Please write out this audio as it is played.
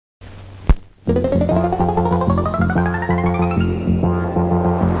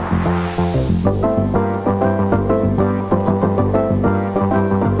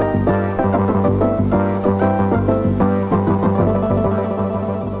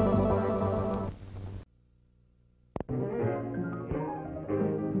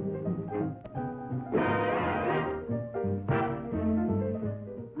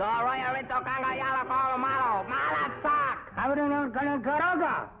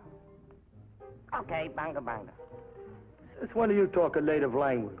Okay, banga banga. Since when do you talk a native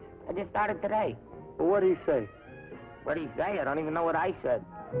language? I just started today. Well, what do you say? What do you say? I don't even know what I said.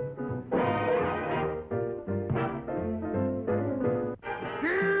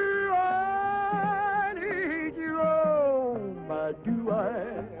 I need you, oh, my do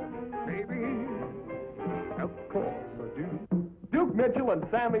I, baby? Of course I do. Duke Mitchell and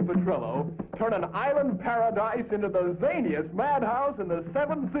Sammy Petrillo turn an island paradise into the zaniest madhouse in the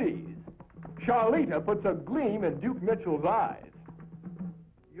 7 seas. Charlita puts a gleam in Duke Mitchell's eyes.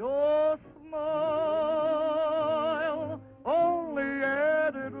 Your smile only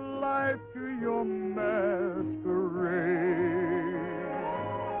added life to your masquerade.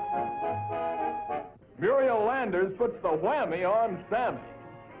 Muriel Landers puts the whammy on Sammy.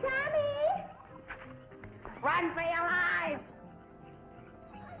 Sammy! Run for your life!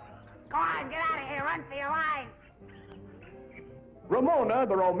 Go on, get out of here. Run for your life. Ramona,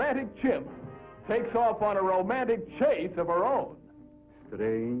 the romantic chimp, takes off on a romantic chase of her own.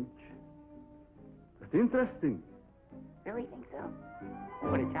 Strange, but interesting. Really think so?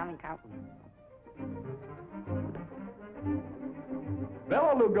 What a charming compliment.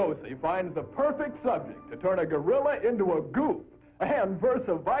 Bela Lugosi finds the perfect subject to turn a gorilla into a goof, and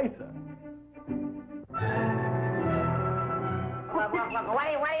versa versa. Look, what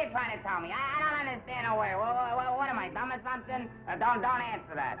are you trying to tell me? I don't understand a word. What am I, dumb or something? Don't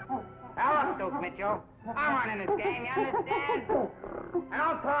answer that. Now look, Duke Mitchell, I'm running this game, you understand? I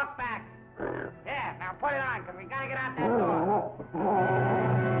don't talk back. Yeah, now put it on, because we got to get out that door.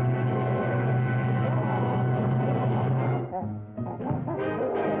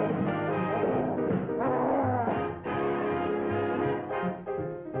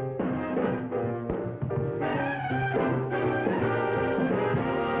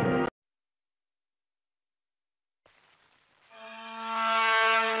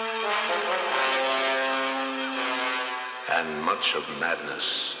 And much of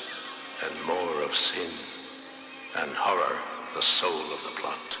madness, and more of sin, and horror, the soul of the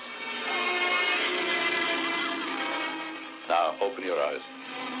plot. Now, open your eyes.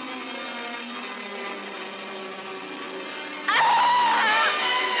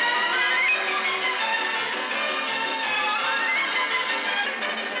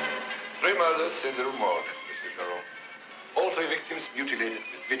 Three murders in the Rue Morgue, Mr. Charon. All 3 victims mutilated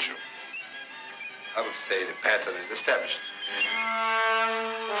with vitro. I would say the pattern is established.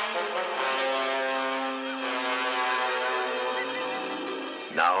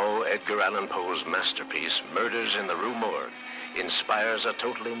 Now, Edgar Allan Poe's masterpiece, Murders in the Rue Morgue, inspires a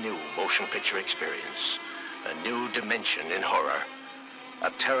totally new motion picture experience, a new dimension in horror,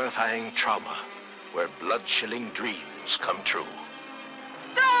 a terrifying trauma where blood-chilling dreams come true.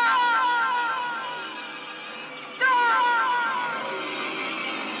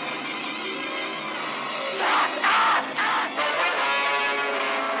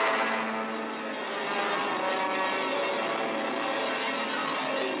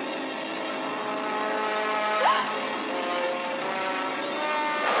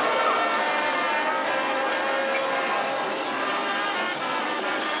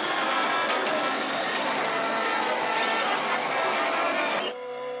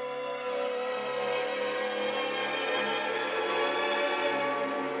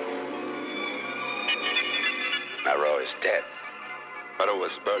 Marot is dead. Marot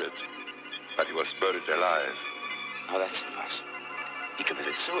was buried, but he was buried alive. Oh, that's impossible. He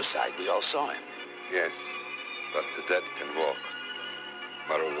committed suicide. We all saw him. Yes, but the dead can walk.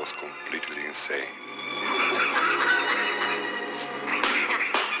 Marot was completely insane.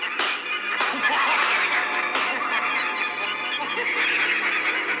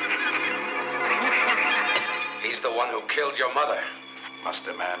 He's the one who killed your mother. Must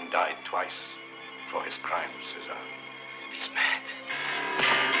a man die twice for his crimes, Cesar? He's mad.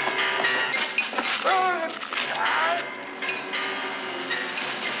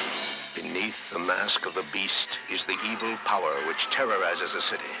 Beneath the mask of the beast is the evil power which terrorizes a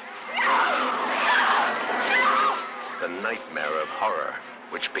city. The nightmare of horror,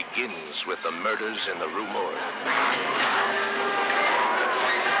 which begins with the murders in the Rue Morgue.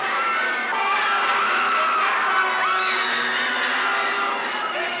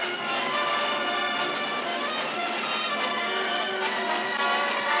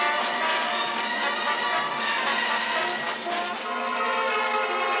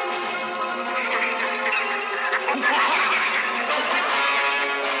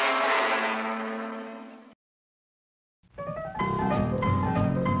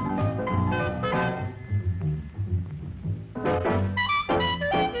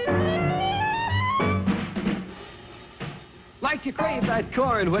 like you crave that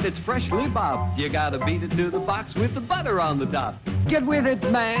corn when it's freshly bobbed. You gotta beat it to the box with the butter on the top. Get with it,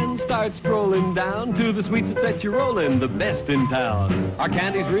 man. Start strolling down to the sweets that you're rolling, the best in town. Our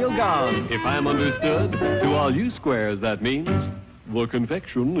candy's real gone, if I'm understood. To all you squares, that means the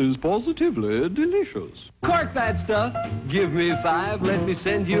confection is positively delicious. Cork that stuff. Give me 5. Let me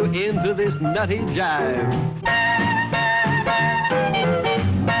send you into this nutty jive.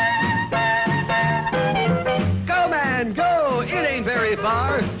 Go, man, go. It ain't very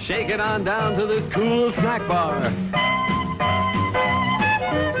far. Shake it on down to this cool snack bar.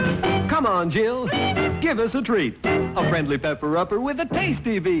 Come on, Jill. Give us a treat. A friendly pepper-upper with a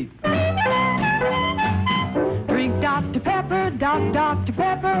tasty beat. Drink Dr. Pepper, Dr.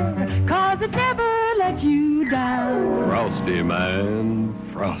 Pepper, 'cause it never lets you down. Frosty, man,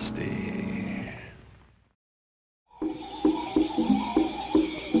 frosty.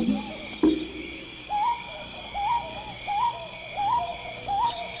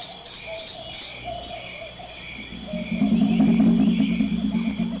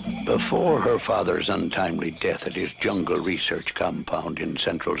 Before her father's untimely death at his jungle research compound in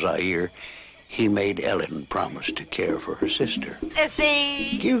central Zaire, he made Ellen promise to care for her sister.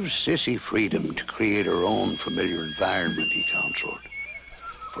 Sissy! Give Sissy freedom to create her own familiar environment, he counseled.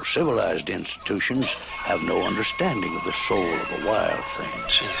 For civilized institutions have no understanding of the soul of a wild thing.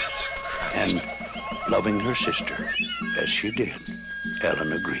 Jesus Christ. And loving her sister, as she did,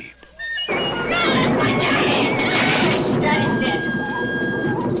 Ellen agreed. Daddy's dead.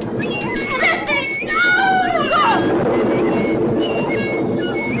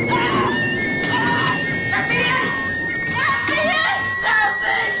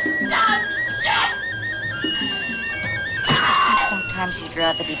 Sometimes you'd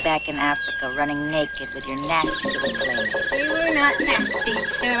rather be back in Africa running naked with your nasty little flames. You were not nasty.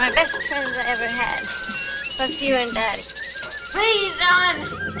 You were my best friends I ever had. Plus you and Daddy. Please, Ellen!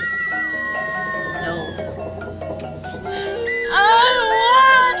 No. I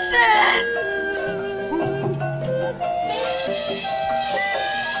want it!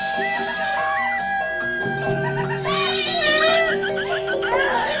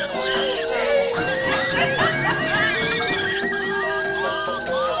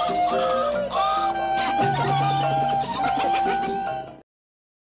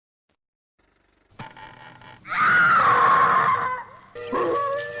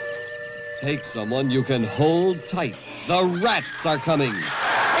 Take someone you can hold tight. The rats are coming.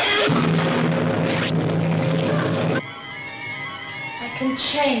 I can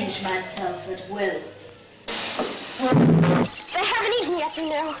change myself at will. They haven't eaten yet, you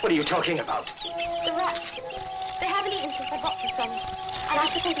know. What are you talking about? The rats. They haven't eaten since I got them from them. And I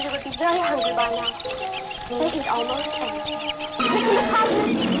should think they would be very hungry by now. They eat almost everything.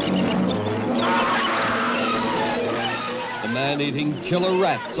 The man-eating killer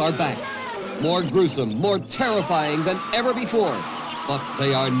rats are back. More gruesome, more terrifying than ever before. But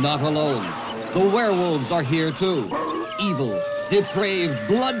they are not alone. The werewolves are here too. Evil, depraved,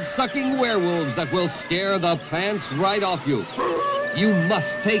 blood-sucking werewolves that will scare the pants right off you. You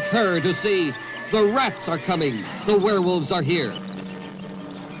must take her to see. The rats are coming. The werewolves are here.